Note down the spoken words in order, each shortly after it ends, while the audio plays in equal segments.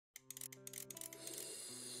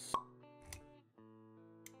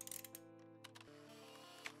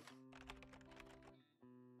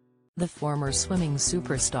The former swimming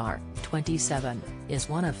superstar, 27, is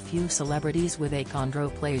one of few celebrities with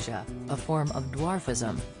achondroplasia, a form of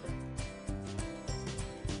dwarfism.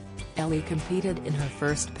 Ellie competed in her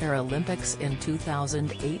first Paralympics in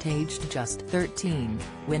 2008 aged just 13,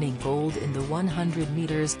 winning gold in the 100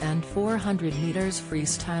 meters and 400 meters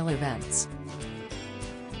freestyle events.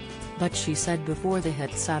 But she said before the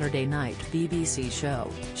hit Saturday night BBC show,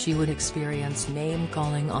 she would experience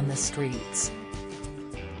name-calling on the streets.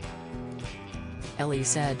 Ellie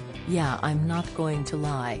said, "Yeah, I'm not going to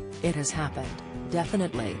lie, it has happened,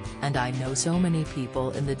 definitely, and I know so many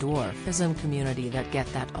people in the dwarfism community that get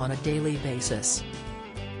that on a daily basis.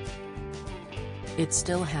 It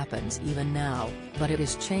still happens even now, but it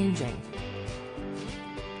is changing.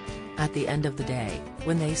 At the end of the day,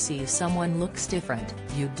 when they see someone looks different,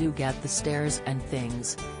 you do get the stares and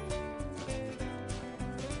things.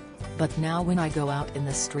 But now when I go out in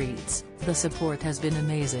the streets, the support has been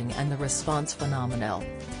amazing and the response phenomenal.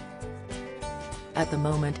 At the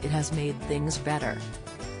moment it has made things better."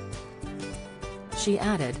 She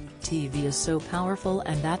added, "TV is so powerful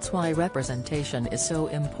and that's why representation is so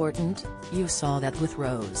important. You saw that with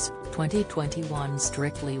Rose, 2021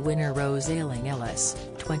 Strictly winner Rose Ayling-Ellis,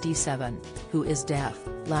 27, who is deaf,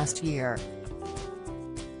 last year.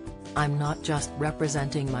 I'm not just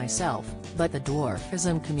representing myself, but the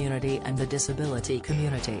dwarfism community and the disability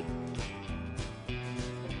community.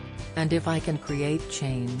 And if I can create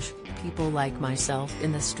change, people like myself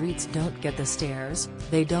in the streets don't get the stares,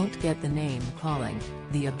 they don't get the name-calling,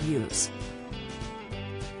 the abuse.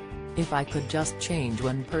 If I could just change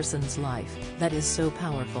one person's life, that is so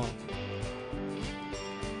powerful."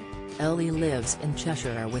 Ellie lives in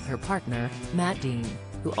Cheshire with her partner, Matt Dean,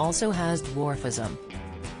 who also has dwarfism.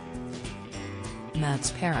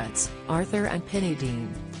 Matt's parents, Arthur and Penny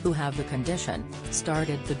Dean, who have the condition,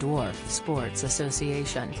 started the Dwarf Sports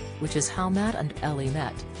Association, which is how Matt and Ellie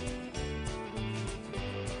met.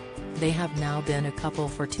 They have now been a couple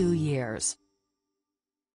for 2 years.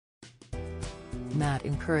 Matt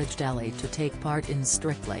encouraged Ellie to take part in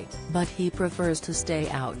Strictly, but he prefers to stay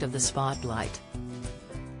out of the spotlight.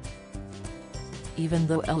 Even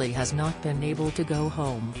though Ellie has not been able to go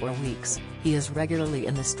home for weeks, he is regularly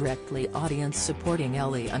in the Strictly audience supporting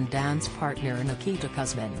Ellie and dance partner Nikita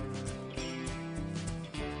Kuzmin.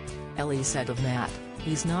 Ellie said of Matt,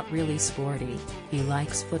 "He's not really sporty, he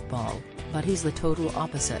likes football, but he's the total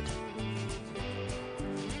opposite."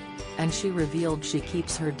 And she revealed she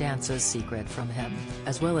keeps her dances secret from him,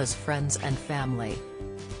 as well as friends and family.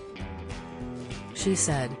 She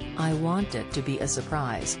said, "I want it to be a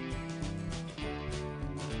surprise.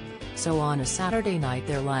 So on a Saturday night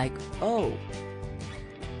they're like, oh."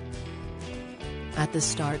 At the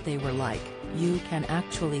start they were like, "You can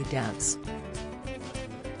actually dance."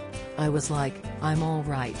 I was like, "I'm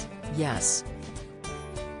alright, yes.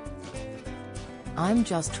 I'm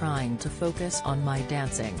just trying to focus on my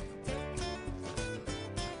dancing.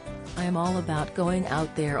 I'm all about going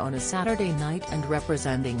out there on a Saturday night and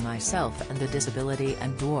representing myself and the disability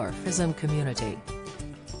and dwarfism community.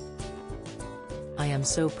 I am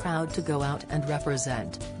so proud to go out and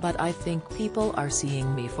represent, but I think people are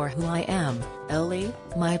seeing me for who I am, Ellie,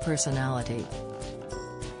 my personality."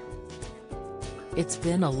 It's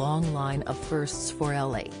been a long line of firsts for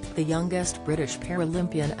Ellie, the youngest British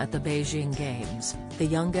Paralympian at the Beijing Games, the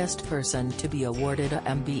youngest person to be awarded a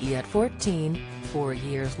MBE at 14, 4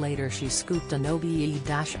 years later she scooped an OBE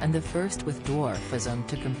dash and the first with dwarfism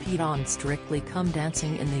to compete on Strictly Come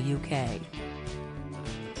Dancing in the UK.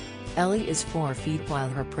 Ellie is 4 feet while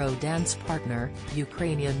her pro dance partner,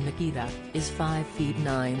 Ukrainian Nikita, is 5 feet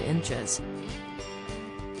 9 inches.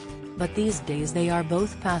 But these days they are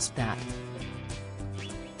both past that.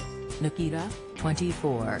 Nikita,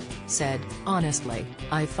 24, said, "Honestly,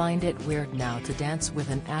 I find it weird now to dance with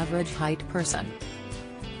an average height person."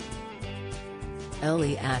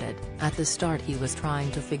 Ellie added, "At the start he was trying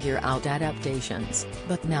to figure out adaptations,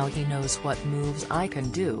 but now he knows what moves I can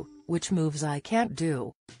do, which moves I can't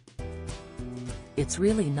do. It's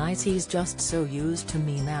really nice, he's just so used to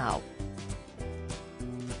me now,